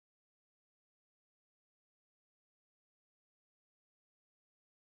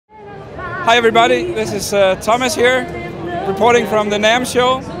Hi everybody, this is Thomas here, reporting from the Namm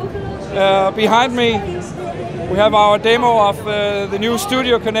show. Behind me we have our demo of the new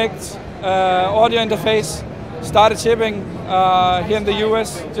Desktop Konnekt audio interface. Started shipping here in the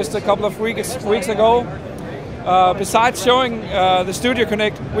US just a couple of weeks ago. Besides showing the Desktop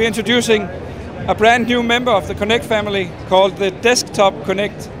Konnekt, we're introducing a brand new member of the Konnekt family called the Desktop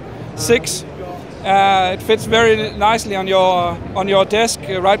Konnekt 6. It fits very nicely on your desk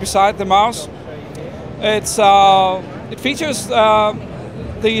right beside the mouse. It features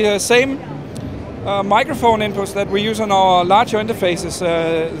the same microphone inputs that we use on our larger interfaces,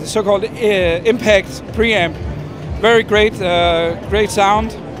 the so-called impact preamp. Very great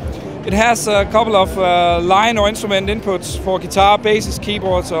sound. It has a couple of line or instrument inputs for guitar, basses,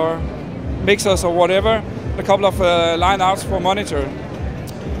 keyboards, or mixers or whatever. A couple of line outs for monitor.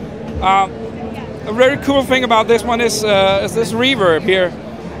 A very cool thing about this one is this reverb here.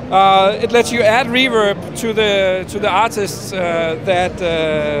 It lets you add reverb to the artists that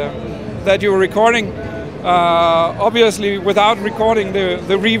you're recording, obviously without recording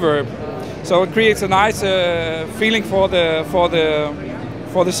the reverb. So it creates a nice feeling for the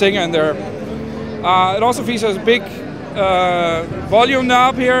singer in there. It also features a big volume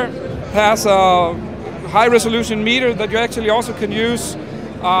knob here. Has a high resolution meter that you actually also can use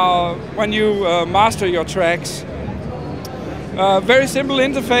when you master your tracks. Very simple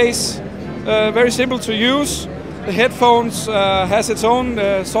interface, very simple to use. The headphones has its own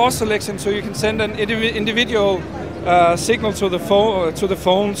source selection, so you can send an individual signal to the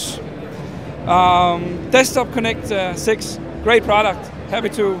phones. Desktop Konnekt 6, great product. Happy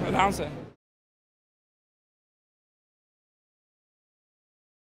to announce it.